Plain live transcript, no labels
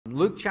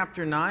Luke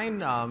chapter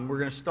 9. We're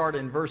going to start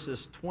in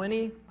verses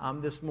 20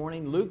 this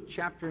morning. Luke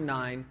chapter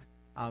 9,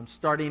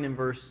 starting in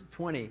verse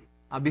 20.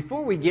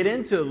 Before we get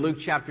into Luke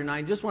chapter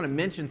 9, just want to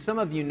mention, some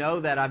of you know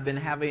that I've been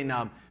having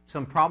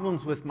some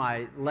problems with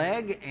my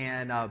leg,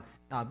 and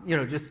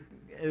it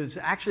was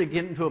actually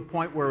getting to a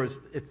point where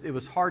it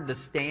was hard to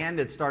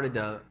stand. It started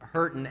to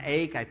hurt and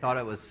ache. I thought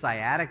it was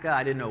sciatica.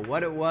 I didn't know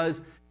what it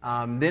was.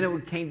 Then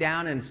it came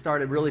down and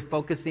started really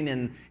focusing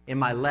in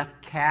my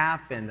left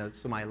calf, and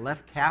so my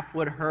left calf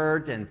would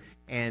hurt, and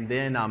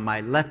then my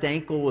left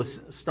ankle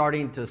was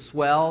starting to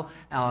swell.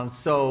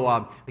 So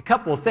a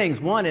couple of things.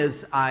 One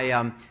is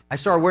I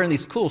started wearing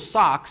these cool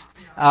socks.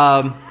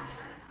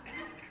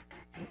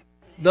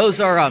 Those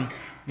are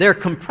they're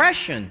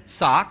compression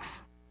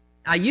socks.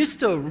 I used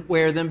to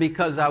wear them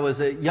because I was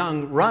a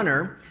young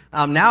runner.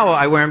 Now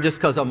I wear them just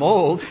because I'm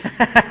old.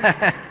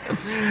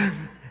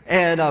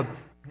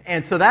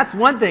 And so that's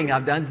one thing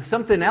I've done.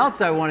 Something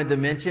else I wanted to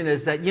mention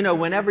is that,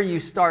 whenever you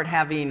start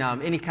having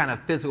any kind of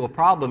physical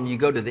problem, you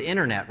go to the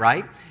internet,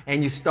 right?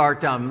 And you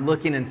start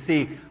looking and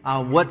see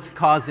what's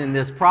causing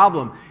this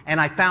problem. And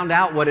I found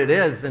out what it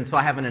is, and so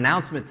I have an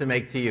announcement to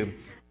make to you.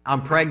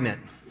 I'm pregnant.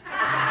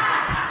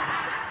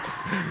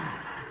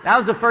 That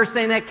was the first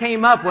thing that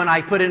came up when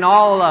I put in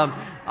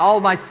all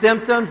my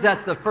symptoms.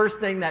 That's the first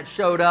thing that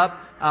showed up.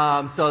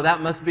 So that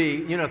must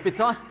be,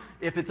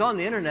 if it's on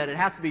the internet, it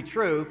has to be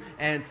true.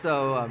 And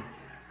so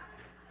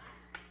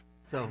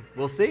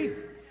we'll see.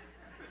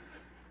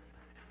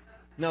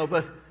 No,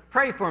 but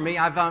pray for me.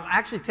 I've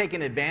actually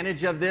taken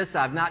advantage of this.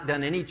 I've not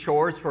done any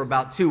chores for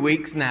about 2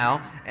 weeks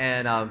now.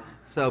 And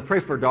so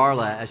pray for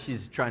Darla as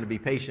she's trying to be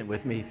patient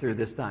with me through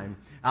this time.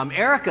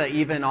 Erica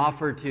even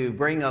offered to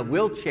bring a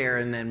wheelchair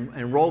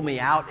and roll me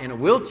out in a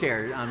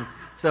wheelchair.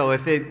 So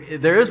if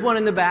there is one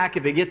in the back,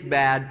 if it gets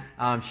bad,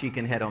 she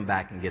can head on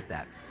back and get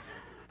that.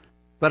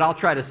 But I'll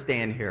try to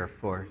stand here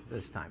for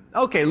this time.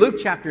 Okay, Luke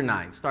chapter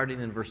 9, starting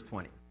in verse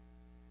 20.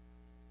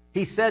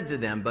 He said to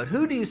them, "But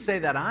who do you say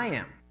that I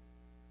am?"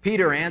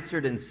 Peter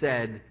answered and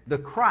said, "The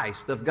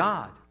Christ of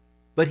God."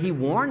 But he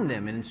warned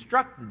them and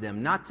instructed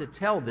them not to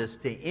tell this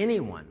to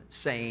anyone,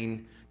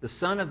 saying, "The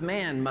Son of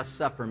Man must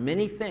suffer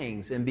many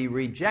things and be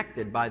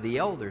rejected by the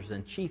elders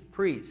and chief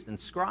priests and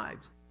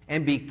scribes,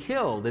 and be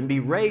killed and be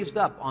raised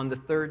up on the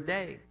third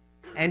day."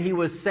 And he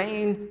was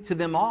saying to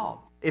them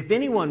all, "If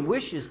anyone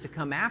wishes to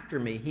come after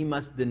me, he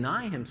must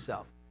deny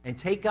himself and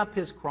take up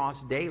his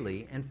cross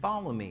daily and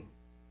follow me.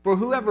 For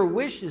whoever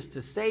wishes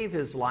to save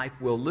his life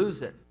will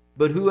lose it,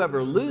 but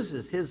whoever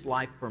loses his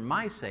life for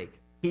my sake,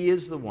 he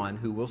is the one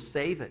who will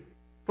save it.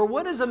 For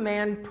what is a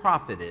man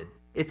profited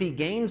if he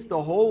gains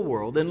the whole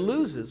world and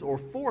loses or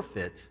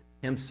forfeits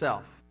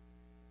himself?"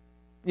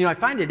 I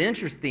find it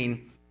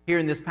interesting here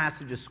in this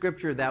passage of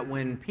Scripture that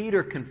when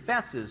Peter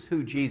confesses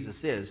who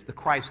Jesus is, the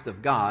Christ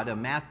of God,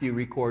 Matthew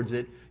records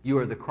it, "You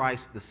are the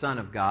Christ, the Son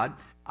of God."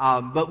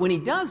 But when he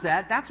does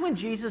that, that's when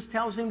Jesus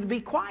tells him to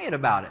be quiet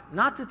about it,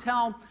 not to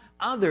tell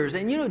others.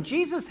 And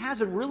Jesus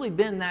hasn't really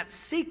been that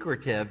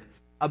secretive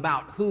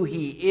about who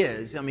he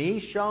is. I mean,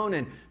 he's shown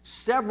in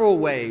several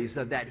ways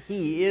that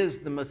he is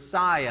the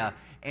Messiah,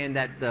 and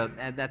that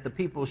the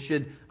people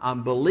should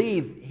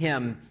believe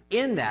him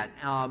in that.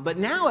 But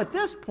now at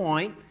this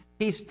point,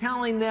 he's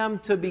telling them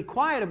to be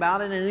quiet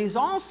about it, and he's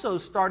also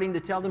starting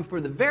to tell them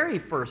for the very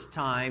first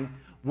time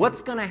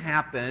what's going to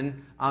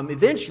happen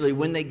eventually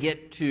when they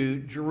get to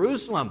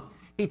Jerusalem.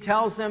 He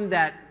tells them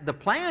that the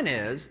plan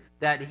is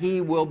that he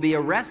will be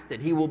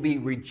arrested, he will be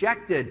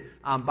rejected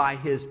by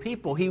his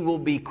people, he will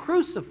be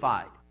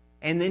crucified,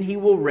 and then he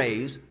will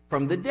raise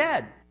from the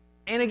dead.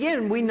 And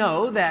again, we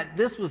know that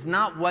this was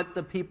not what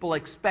the people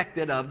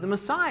expected of the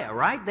Messiah,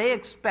 right? They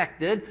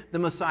expected the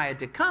Messiah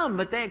to come,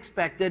 but they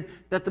expected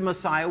that the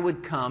Messiah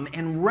would come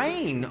and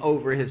reign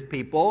over his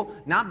people,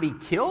 not be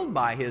killed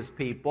by his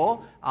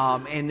people,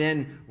 and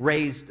then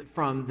raised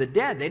from the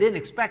dead. They didn't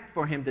expect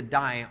for him to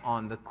die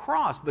on the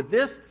cross. But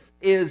this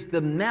is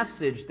the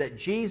message that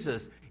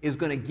Jesus is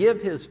going to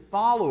give his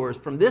followers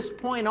from this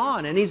point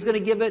on, and he's going to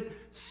give it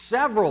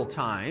several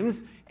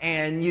times.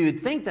 And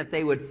you'd think that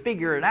they would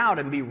figure it out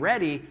and be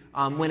ready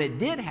when it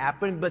did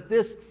happen. But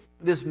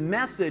this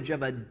message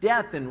of a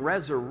death and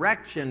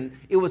resurrection,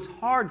 it was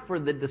hard for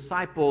the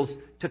disciples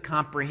to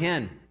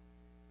comprehend.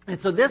 And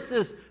so this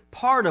is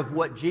part of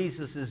what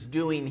Jesus is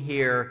doing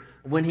here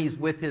when he's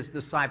with his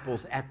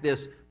disciples at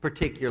this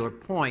particular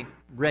point,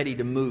 ready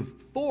to move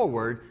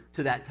forward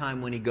to that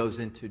time when he goes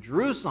into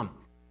Jerusalem.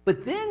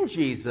 But then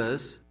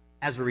Jesus,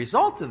 as a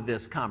result of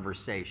this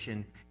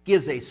conversation,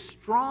 gives a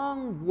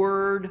strong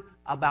word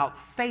about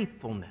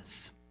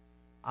faithfulness.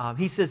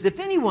 He says, "If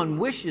anyone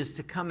wishes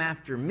to come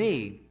after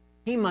me,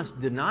 he must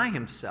deny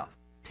himself,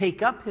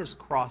 take up his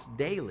cross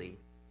daily,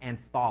 and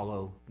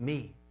follow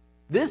me."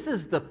 This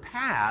is the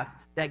path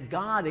that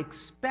God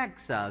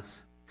expects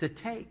us to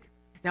take.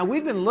 Now,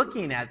 we've been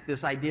looking at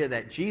this idea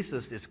that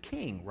Jesus is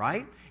king,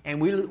 right? And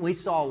we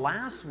saw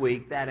last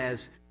week that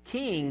as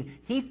king,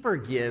 he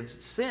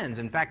forgives sins.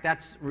 In fact,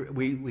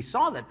 we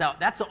saw that.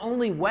 That's the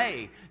only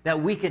way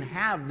that we can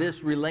have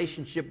this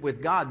relationship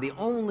with God. The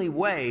only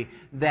way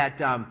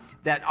that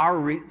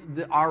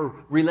our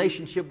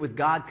relationship with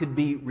God could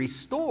be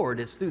restored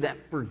is through that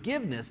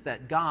forgiveness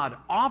that God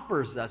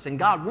offers us. And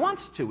God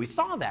wants to. We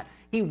saw that.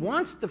 He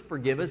wants to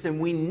forgive us, and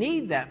we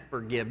need that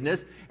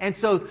forgiveness. And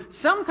so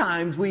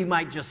sometimes we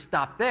might just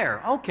stop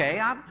there.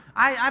 Okay,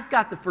 I've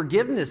got the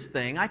forgiveness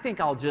thing. I think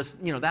I'll just,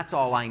 that's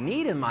all I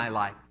need in my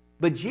life.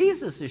 But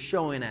Jesus is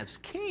showing as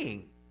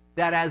King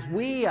that as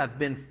we have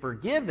been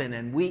forgiven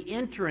and we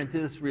enter into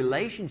this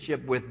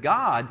relationship with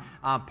God,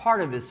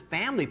 part of His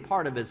family,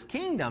 part of His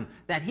kingdom,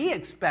 that He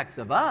expects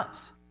of us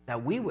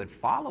that we would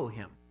follow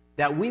Him,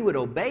 that we would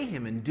obey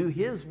Him and do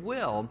His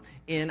will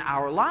in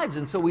our lives.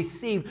 And so we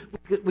see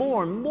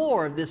more and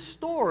more of this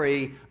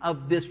story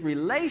of this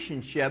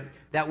relationship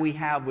that we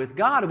have with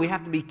God. And we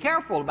have to be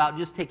careful about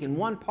just taking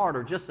one part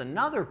or just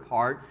another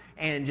part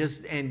and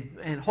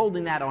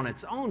holding that on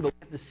its own. But we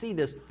have to see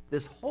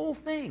this whole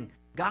thing.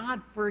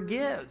 God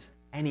forgives,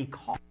 and He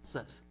calls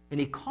us. And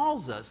He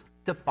calls us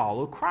to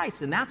follow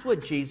Christ. And that's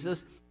what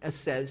Jesus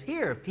says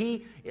here.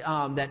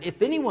 That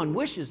if anyone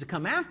wishes to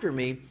come after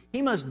me,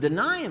 he must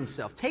deny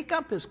himself, take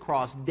up his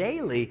cross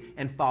daily,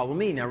 and follow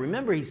me. Now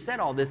remember, He said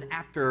all this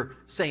after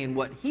saying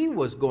what He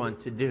was going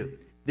to do.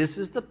 This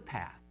is the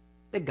path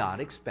that God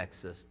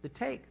expects us to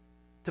take.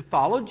 To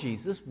follow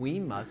Jesus, we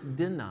must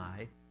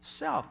deny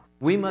self.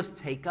 We must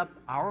take up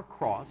our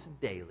cross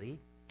daily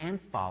and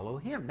follow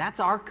Him. That's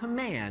our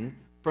command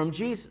from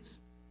Jesus.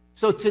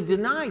 So to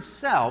deny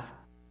self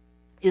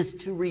is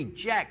to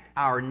reject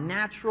our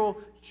natural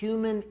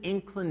human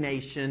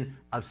inclination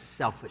of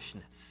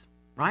selfishness,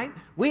 right?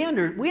 We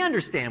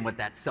understand what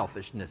that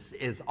selfishness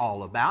is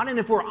all about. And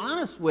if we're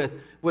honest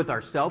with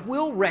ourselves,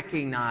 we'll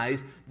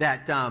recognize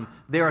that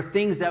there are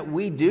things that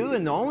we do,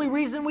 and the only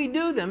reason we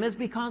do them is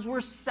because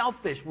we're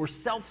selfish, we're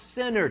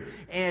self-centered,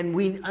 and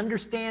we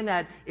understand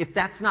that if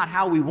that's not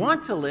how we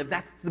want to live,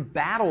 that's the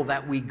battle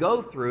that we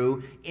go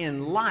through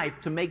in life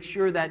to make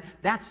sure that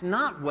that's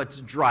not what's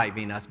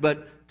driving us.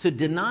 But to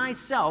deny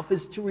self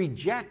is to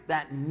reject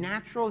that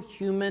natural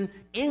human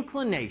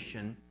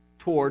inclination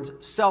towards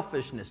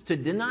selfishness. To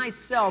deny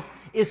self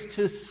is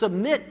to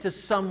submit to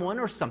someone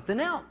or something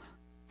else.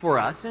 For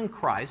us in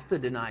Christ, to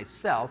deny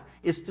self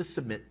is to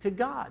submit to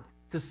God.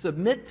 To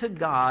submit to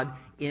God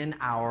in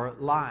our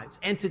lives.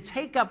 And to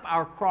take up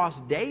our cross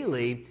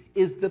daily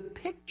is the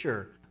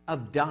picture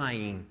of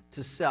dying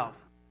to self.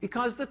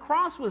 Because the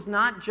cross was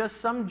not just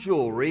some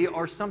jewelry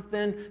or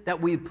something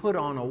that we put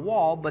on a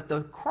wall, but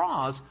the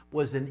cross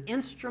was an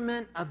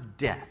instrument of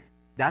death.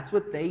 That's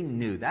what they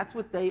knew. That's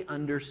what they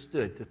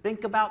understood. To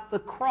think about the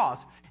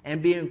cross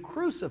and being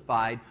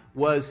crucified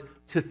was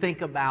to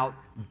think about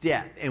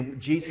death.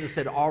 And Jesus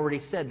had already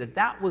said that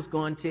that was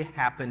going to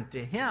happen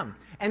to Him.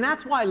 And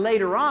that's why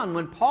later on,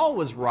 when Paul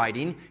was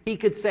writing, he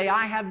could say,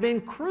 I have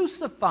been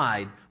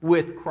crucified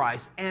with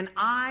Christ, and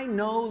I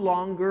no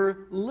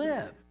longer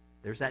live.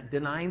 There's that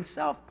denying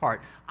self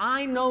part.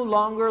 I no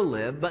longer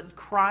live, but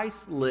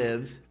Christ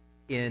lives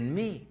in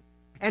me.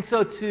 And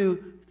so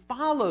to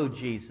follow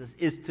Jesus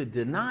is to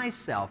deny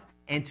self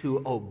and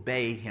to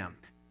obey Him.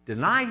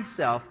 Deny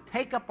self,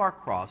 take up our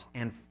cross,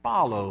 and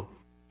follow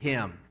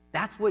Him.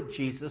 That's what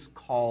Jesus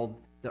called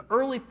the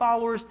early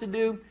followers to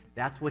do.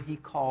 That's what He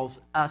calls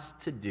us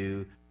to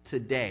do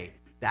today.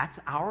 That's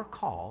our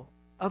call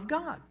of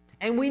God.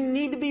 And we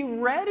need to be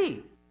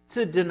ready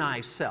to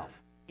deny self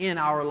in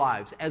our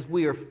lives as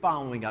we are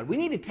following God. We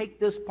need to take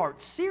this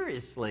part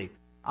seriously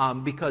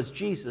because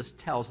Jesus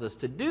tells us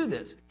to do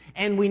this.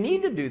 And we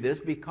need to do this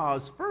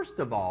because, first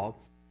of all,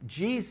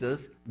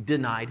 Jesus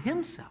denied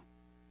Himself,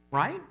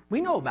 right?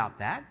 We know about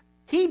that.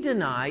 He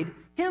denied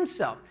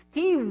Himself.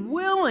 He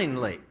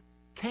willingly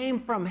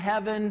came from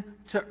heaven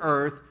to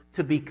earth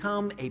to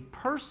become a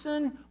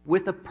person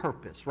with a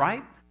purpose,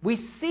 right? We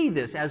see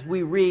this as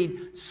we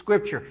read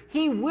Scripture.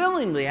 He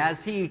willingly,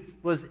 as He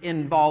was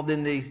involved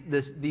in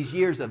these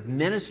years of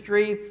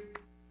ministry,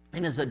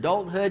 in His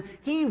adulthood,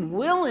 He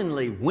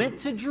willingly went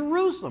to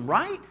Jerusalem,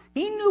 right?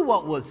 He knew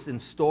what was in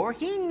store.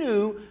 He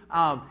knew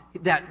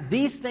that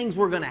these things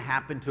were going to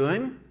happen to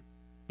Him.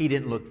 He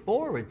didn't look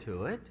forward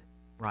to it,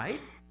 right?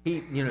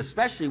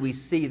 Especially we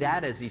see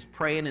that as He's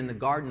praying in the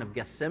Garden of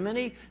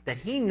Gethsemane, that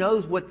He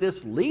knows what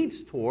this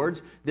leads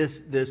towards,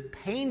 this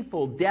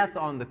painful death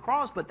on the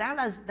cross. But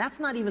that's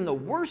not even the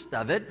worst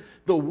of it.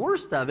 The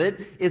worst of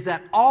it is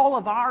that all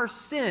of our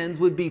sins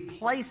would be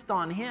placed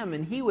on Him,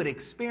 and He would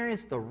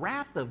experience the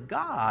wrath of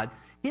God,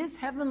 His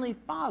Heavenly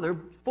Father,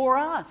 for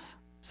us,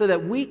 so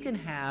that we can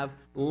have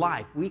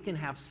life, we can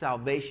have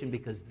salvation,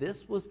 because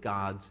this was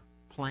God's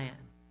plan.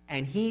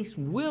 And He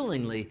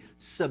willingly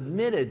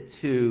submitted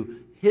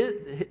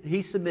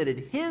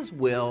His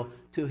will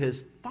to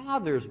His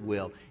Father's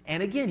will.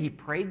 And again, He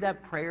prayed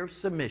that prayer of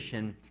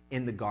submission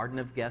in the Garden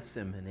of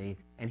Gethsemane,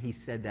 and He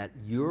said that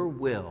your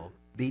will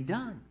be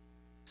done.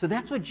 So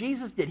that's what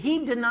Jesus did.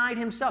 He denied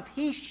Himself.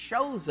 He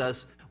shows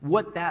us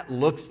what that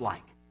looks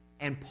like.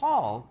 And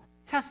Paul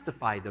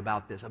testified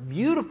about this. A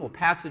beautiful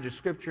passage of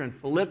Scripture in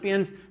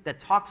Philippians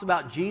that talks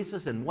about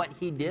Jesus and what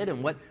He did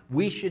and what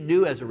we should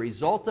do as a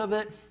result of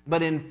it.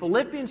 But in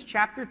Philippians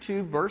chapter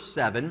 2, verse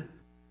 7,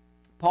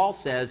 Paul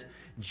says,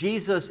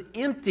 Jesus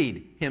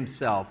emptied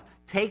Himself,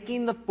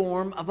 taking the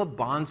form of a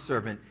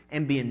bondservant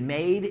and being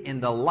made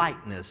in the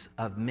likeness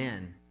of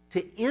men.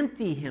 To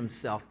empty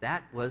Himself,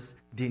 that was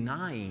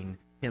denying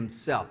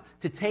Himself.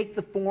 To take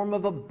the form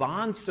of a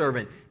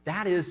bondservant,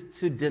 that is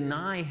to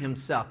deny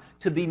Himself.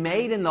 To be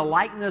made in the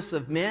likeness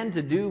of men,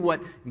 to do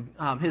what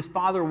His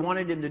Father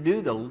wanted Him to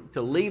do,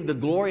 to leave the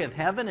glory of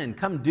heaven and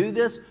come do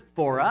this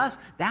for us,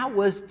 that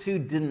was to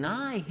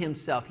deny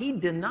Himself. He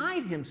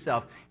denied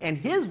Himself and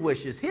His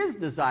wishes, His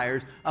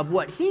desires of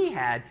what He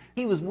had.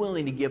 He was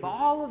willing to give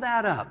all of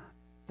that up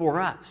for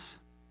us.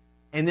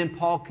 And then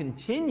Paul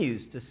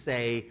continues to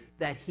say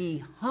that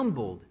He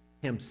humbled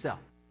Himself.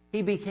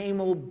 He became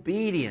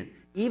obedient,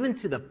 even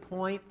to the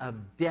point of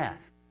death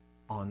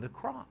on the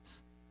cross.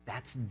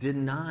 That's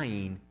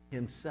denying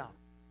Himself.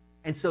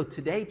 And so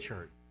today,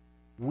 church,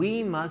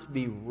 we must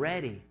be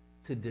ready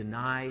to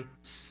deny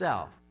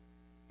self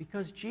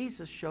because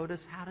Jesus showed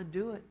us how to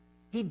do it.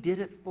 He did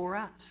it for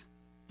us.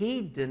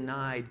 He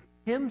denied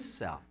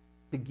Himself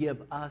to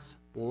give us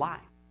life.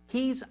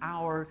 He's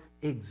our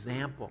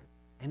example.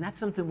 And that's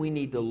something we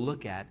need to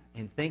look at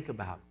and think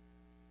about.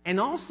 And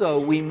also,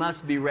 we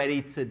must be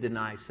ready to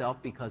deny self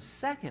because,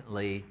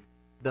 secondly,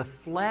 the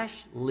flesh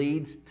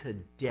leads to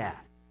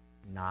death,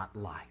 not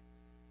life.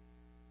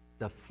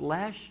 The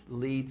flesh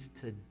leads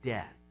to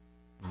death,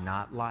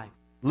 not life.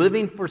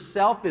 Living for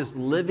self is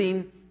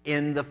living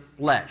in the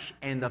flesh,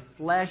 and the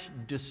flesh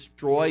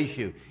destroys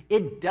you.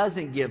 It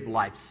doesn't give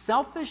life.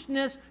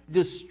 Selfishness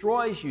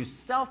destroys you.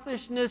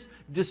 Selfishness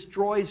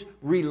destroys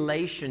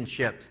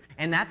relationships.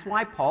 And that's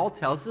why Paul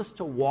tells us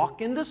to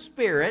walk in the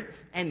Spirit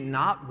and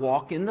not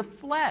walk in the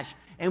flesh.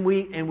 And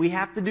we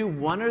have to do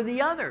one or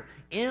the other.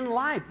 In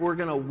life, we're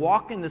going to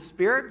walk in the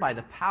Spirit by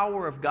the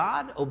power of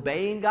God,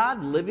 obeying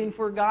God, living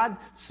for God,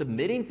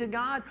 submitting to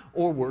God,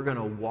 or we're going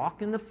to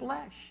walk in the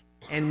flesh.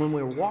 And when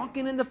we're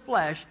walking in the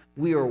flesh,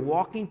 we are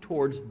walking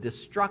towards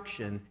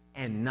destruction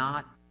and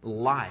not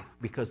life,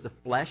 because the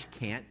flesh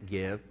can't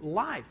give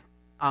life.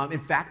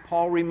 In fact,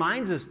 Paul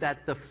reminds us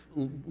that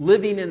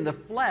living in the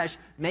flesh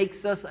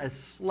makes us a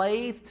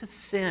slave to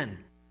sin,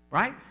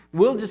 right?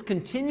 We'll just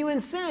continue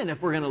in sin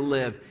if we're going to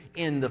live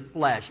in the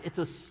flesh. It's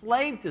a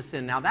slave to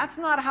sin. Now, that's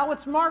not how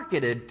it's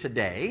marketed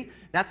today.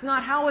 That's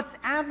not how it's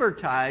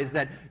advertised,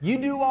 that you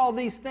do all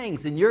these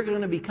things and you're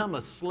going to become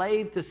a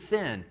slave to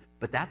sin.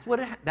 But that's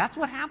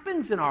what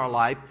happens in our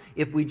life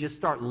if we just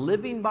start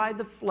living by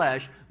the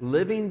flesh,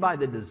 living by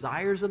the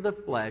desires of the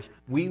flesh.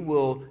 We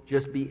will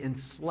just be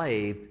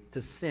enslaved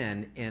to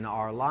sin in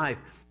our life.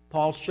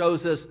 Paul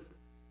shows us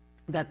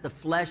that the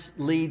flesh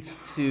leads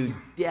to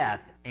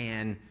death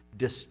and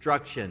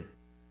destruction.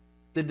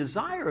 The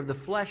desire of the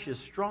flesh is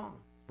strong,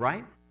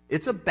 right?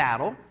 It's a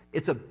battle.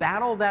 It's a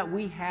battle that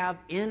we have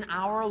in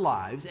our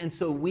lives, and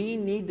so we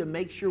need to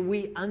make sure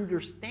we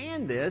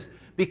understand this,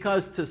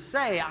 because to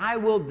say, I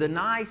will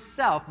deny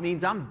self,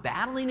 means I'm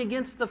battling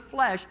against the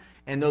flesh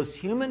and those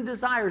human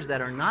desires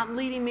that are not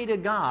leading me to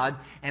God,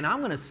 and I'm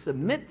going to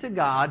submit to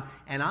God,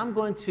 and I'm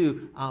going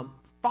to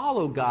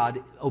follow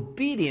God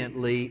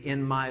obediently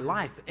in my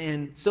life.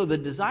 And so the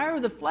desire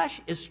of the flesh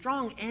is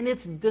strong, and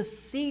it's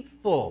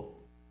deceitful.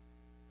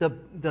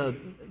 The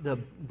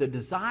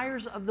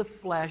desires of the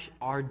flesh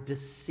are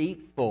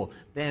deceitful,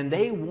 and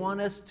they want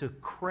us to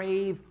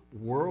crave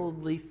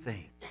worldly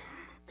things.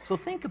 So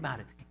think about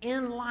it.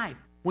 In life,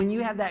 when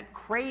you have that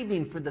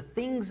craving for the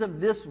things of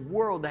this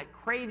world, that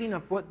craving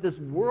of what this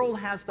world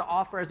has to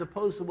offer as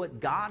opposed to what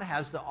God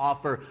has to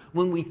offer,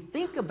 when we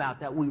think about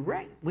that, we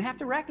have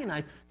to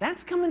recognize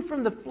that's coming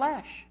from the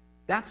flesh.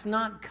 That's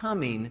not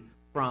coming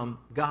from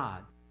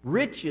God.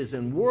 Riches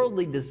and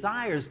worldly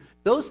desires,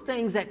 those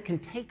things that can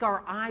take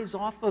our eyes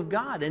off of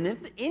God. And if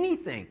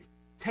anything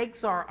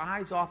takes our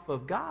eyes off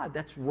of God,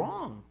 that's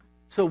wrong.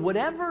 So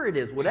whatever it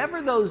is,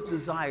 whatever those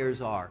desires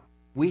are,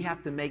 we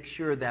have to make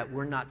sure that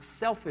we're not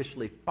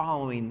selfishly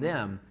following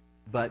them,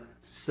 but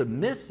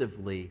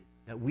submissively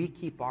that we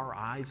keep our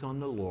eyes on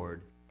the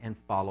Lord and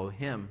follow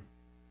Him.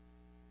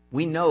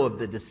 We know of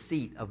the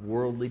deceit of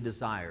worldly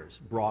desires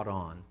brought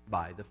on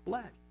by the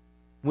flesh.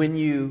 When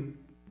you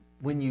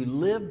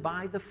live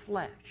by the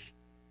flesh,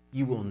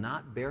 you will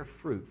not bear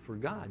fruit for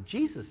God.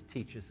 Jesus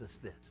teaches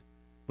us this.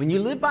 When you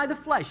live by the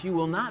flesh, you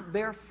will not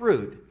bear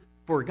fruit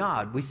for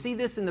God. We see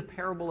this in the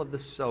parable of the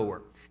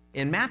sower.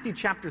 In Matthew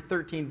chapter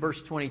 13,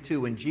 verse 22,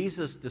 when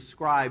Jesus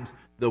describes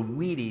the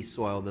weedy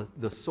soil,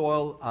 the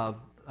soil of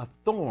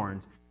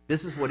thorns,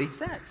 this is what He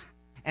says.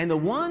 And the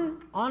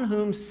one on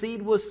whom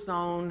seed was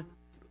sown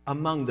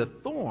among the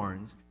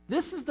thorns,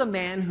 this is the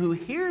man who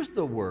hears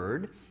the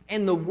word,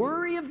 and the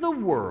worry of the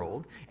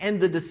world and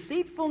the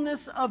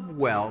deceitfulness of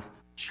wealth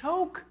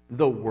choke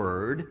the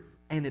word,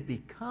 and it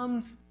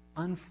becomes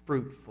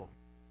unfruitful.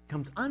 It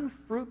becomes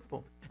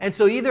unfruitful. And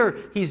so either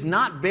he's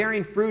not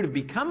bearing fruit of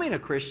becoming a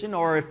Christian,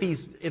 or if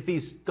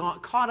he's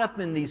caught up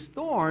in these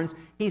thorns,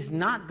 he's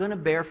not going to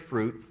bear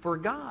fruit for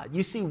God.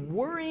 You see,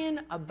 worrying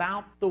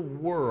about the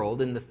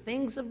world and the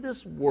things of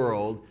this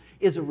world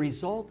is a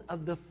result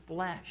of the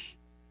flesh,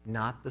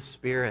 not the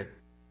Spirit.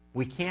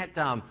 We can't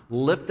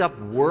lift up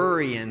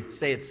worry and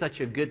say it's such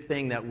a good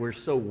thing that we're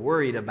so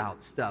worried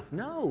about stuff.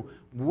 No,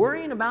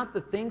 worrying about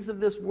the things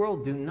of this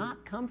world do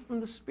not come from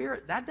the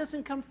Spirit. That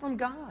doesn't come from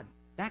God.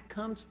 That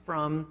comes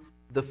from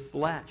the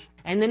flesh.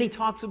 And then he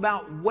talks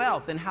about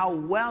wealth and how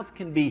wealth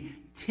can be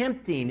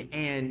tempting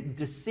and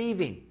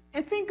deceiving.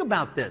 And think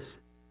about this.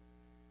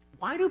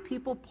 Why do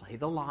people play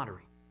the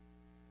lottery?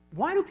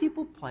 Why do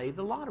people play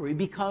the lottery?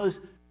 Because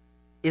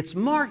it's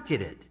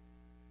marketed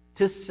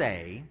to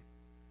say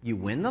you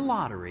win the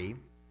lottery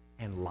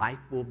and life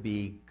will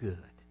be good,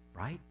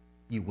 right?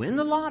 You win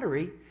the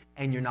lottery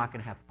and you're not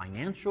going to have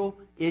financial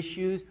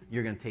issues.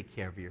 You're going to take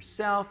care of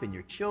yourself and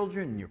your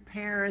children and your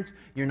parents.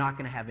 You're not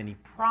going to have any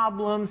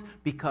problems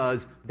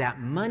because that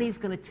money's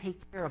going to take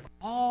care of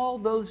all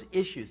those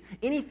issues.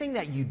 Anything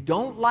that you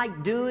don't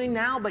like doing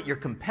now but you're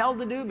compelled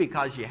to do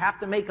because you have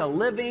to make a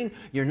living,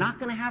 you're not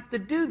going to have to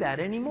do that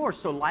anymore.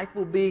 So life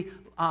will be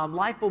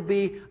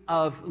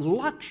of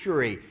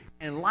luxury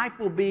and life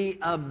will be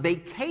a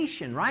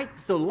vacation, right?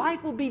 So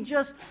life will be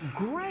just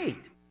great.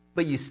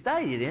 But you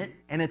studied it,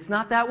 and it's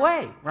not that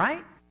way,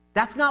 right?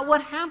 That's not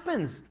what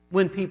happens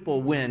when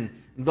people win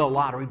the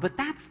lottery. But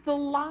that's the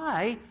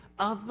lie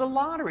of the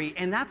lottery.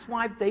 And that's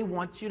why they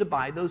want you to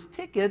buy those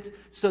tickets,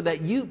 so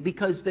that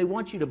because they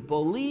want you to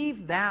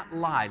believe that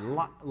lie.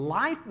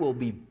 Life will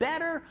be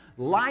better.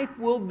 Life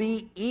will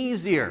be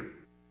easier.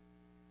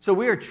 So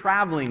we were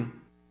traveling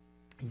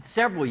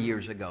several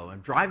years ago.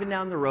 I'm driving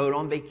down the road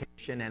on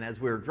vacation, and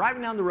as we were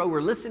driving down the road,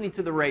 we're listening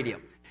to the radio.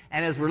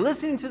 And as we're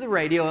listening to the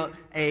radio,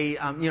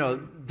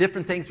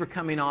 different things were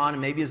coming on, and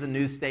maybe it's a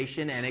news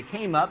station, and it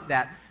came up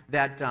that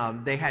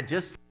they had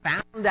just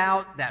found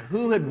out that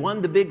who had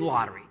won the big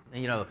lottery.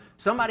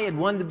 Somebody had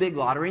won the big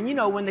lottery,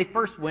 and when they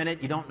first win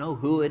it, you don't know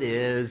who it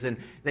is, and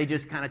they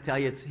just kind of tell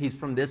you he's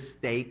from this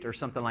state or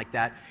something like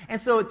that. And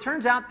so it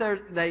turns out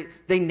they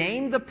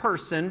named the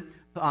person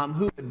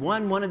who had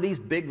won one of these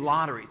big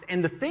lotteries.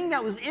 And the thing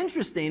that was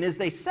interesting is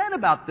they said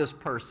about this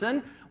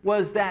person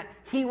was that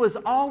he was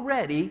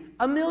already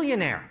a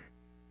millionaire.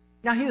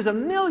 Now, he was a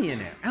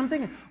millionaire. And I'm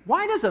thinking,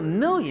 why does a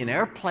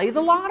millionaire play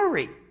the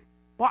lottery?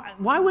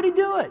 Why would he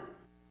do it?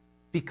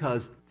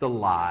 Because the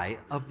lie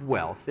of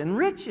wealth and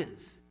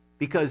riches.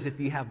 Because if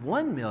you have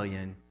 1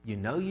 million, you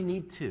know you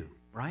need 2,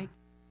 right?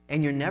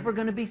 And you're never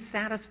going to be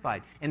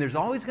satisfied. And there's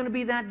always going to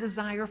be that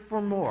desire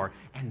for more.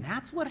 And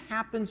that's what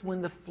happens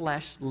when the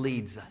flesh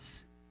leads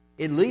us.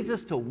 It leads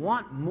us to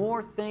want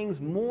more things,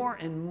 more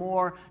and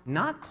more,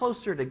 not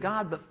closer to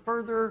God, but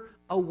further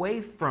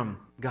away from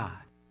God.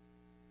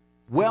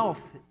 Wealth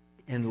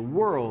in the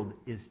world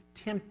is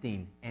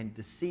tempting and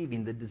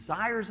deceiving. The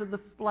desires of the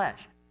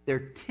flesh,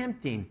 they're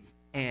tempting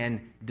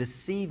and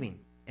deceiving.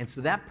 And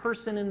so that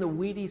person in the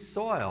weedy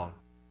soil,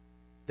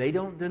 they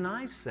don't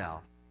deny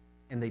self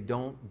and they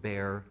don't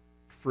bear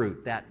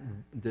fruit.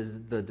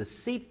 The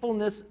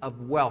deceitfulness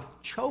of wealth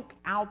choke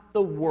out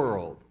the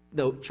word,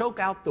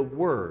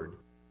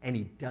 and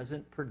he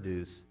doesn't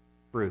produce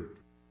fruit.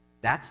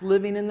 That's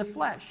living in the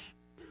flesh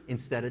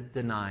instead of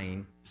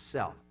denying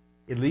self.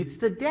 It leads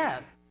to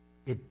death.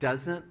 It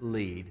doesn't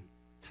lead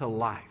to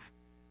life.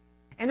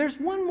 And there's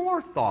one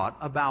more thought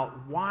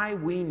about why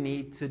we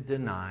need to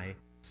deny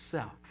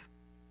self.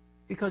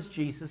 Because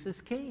Jesus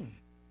is king.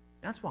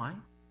 That's why.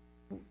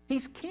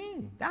 He's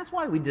king. That's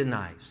why we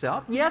deny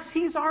self. Yes,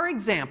 he's our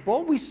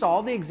example. We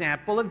saw the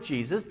example of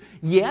Jesus.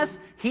 Yes,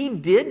 he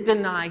did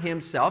deny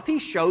himself. He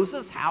shows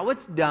us how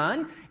it's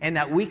done and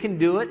that we can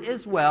do it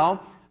as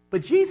well.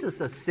 But Jesus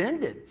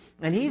ascended,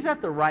 and he's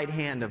at the right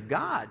hand of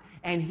God.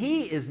 And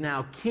he is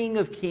now King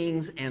of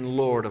kings and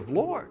Lord of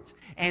lords.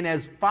 And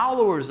as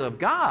followers of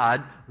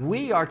God,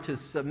 we are to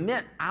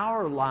submit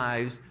our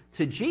lives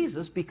to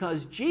Jesus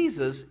because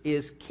Jesus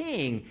is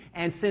king.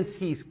 And since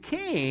he's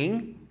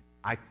king,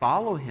 I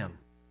follow him.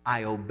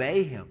 I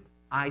obey him.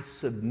 I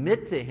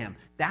submit to him.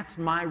 That's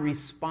my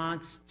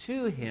response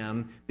to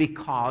him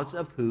because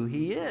of who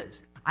he is.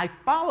 I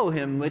follow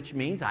him, which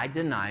means I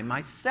deny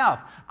myself.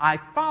 I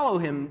follow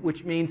him,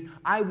 which means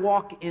I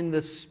walk in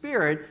the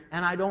Spirit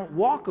and I don't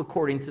walk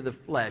according to the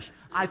flesh.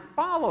 I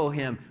follow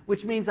him,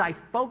 which means I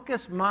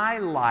focus my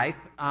life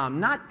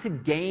not to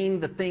gain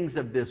the things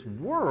of this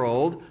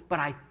world, but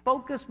I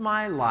focus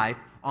my life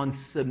on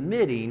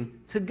submitting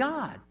to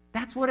God.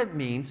 That's what it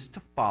means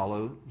to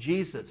follow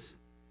Jesus.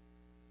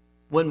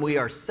 When we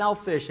are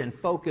selfish and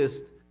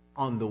focused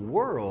on the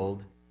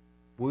world,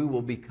 we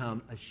will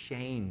become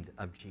ashamed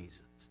of Jesus,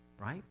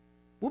 right?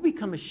 We'll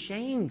become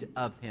ashamed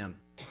of him.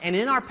 And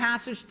in our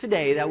passage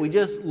today that we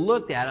just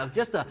looked at,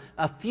 just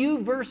a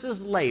few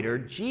verses later,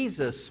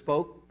 Jesus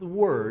spoke the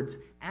words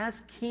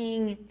as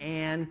King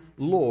and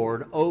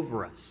Lord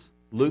over us.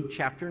 Luke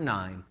chapter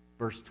 9,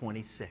 verse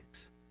 26.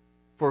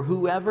 For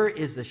whoever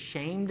is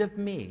ashamed of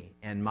me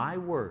and my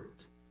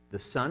words, the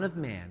Son of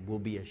Man will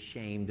be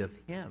ashamed of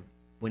him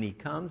when he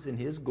comes in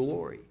his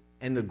glory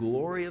and the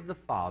glory of the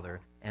Father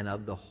and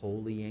of the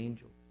holy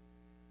angels.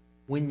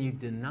 When you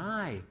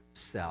deny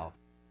self,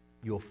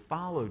 you'll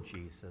follow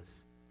Jesus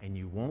and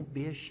you won't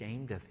be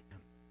ashamed of him.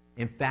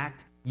 In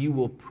fact, you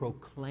will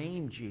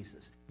proclaim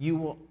Jesus. You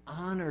will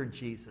honor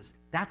Jesus.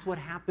 That's what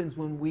happens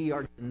when we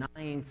are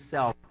denying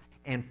self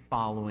and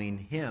following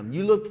him.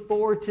 You look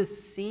forward to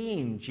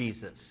seeing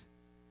Jesus.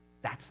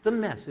 That's the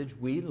message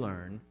we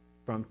learn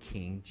from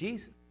King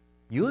Jesus.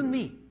 You and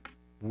me,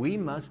 we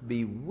must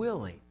be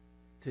willing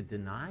to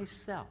deny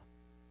self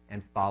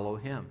and follow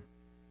him.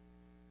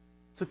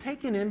 So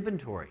take an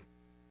inventory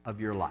of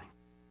your life.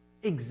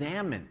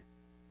 Examine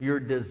your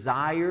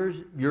desires,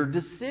 your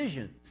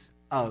decisions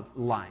of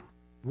life.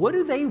 What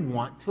do they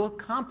want to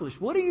accomplish?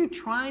 What are you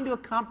trying to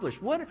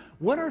accomplish? What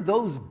are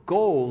those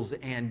goals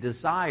and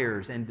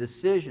desires and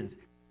decisions?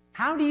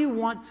 How do you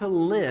want to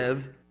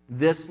live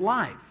this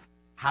life?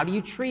 How do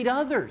you treat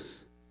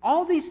others?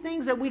 All these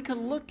things that we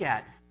can look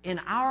at in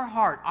our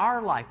heart,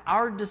 our life,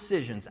 our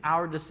decisions,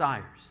 our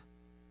desires.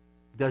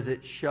 Does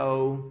it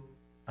show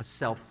a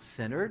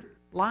self-centered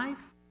life?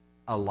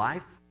 A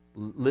life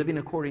living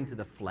according to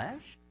the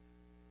flesh?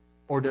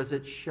 Or does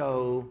it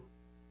show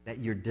that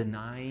you're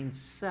denying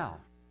self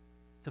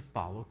to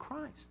follow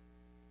Christ?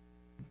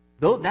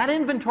 That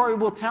inventory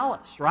will tell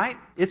us, right?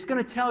 It's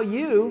going to tell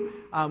you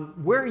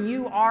where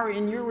you are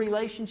in your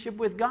relationship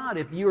with God.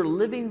 If you're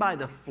living by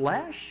the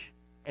flesh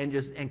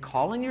and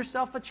calling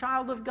yourself a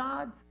child of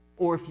God,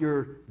 or if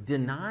you're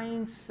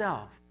denying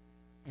self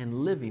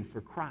and living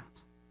for Christ.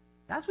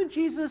 That's what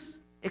Jesus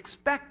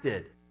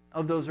expected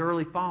of those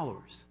early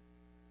followers.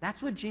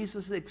 That's what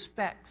Jesus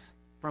expects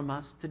from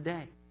us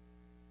today,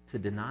 to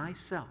deny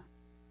self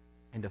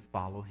and to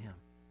follow him.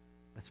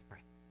 Let's pray.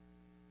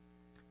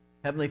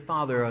 Heavenly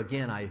Father,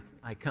 again,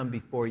 I come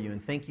before you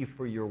and thank you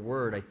for your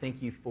word. I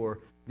thank you for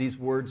these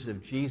words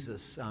of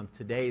Jesus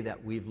today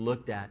that we've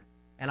looked at.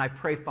 And I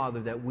pray, Father,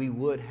 that we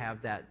would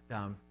have that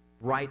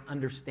right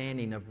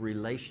understanding of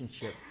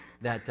relationship,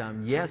 that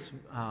yes,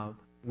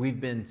 we've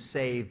been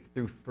saved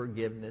through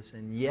forgiveness,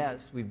 and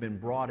yes, we've been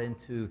brought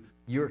into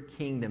your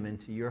kingdom,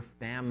 into your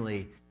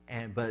family,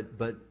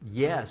 but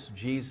yes,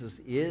 Jesus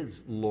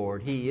is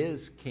Lord. He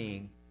is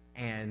King,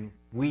 and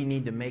we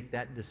need to make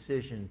that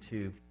decision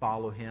to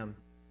follow him.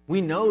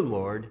 We know,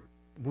 Lord,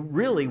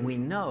 really we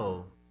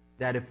know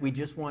that if we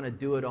just want to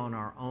do it on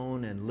our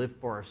own and live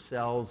for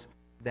ourselves,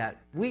 that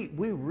we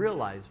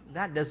realize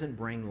that doesn't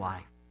bring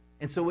life.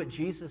 And so what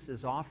Jesus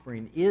is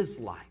offering is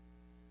life.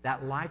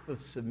 That life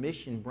of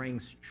submission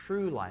brings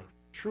true life,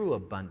 true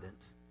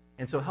abundance.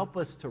 And so help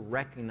us to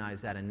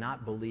recognize that and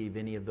not believe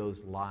any of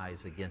those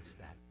lies against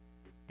that.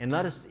 And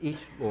let us each,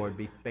 Lord,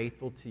 be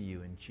faithful to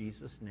you in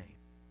Jesus' name.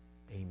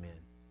 Amen.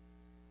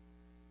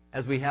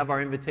 As we have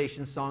our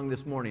invitation song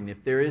this morning,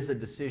 if there is a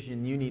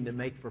decision you need to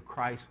make for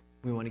Christ,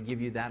 we want to give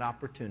you that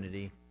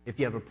opportunity. If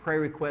you have a prayer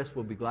request,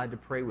 we'll be glad to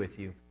pray with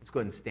you. Let's go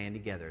ahead and stand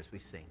together as we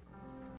sing.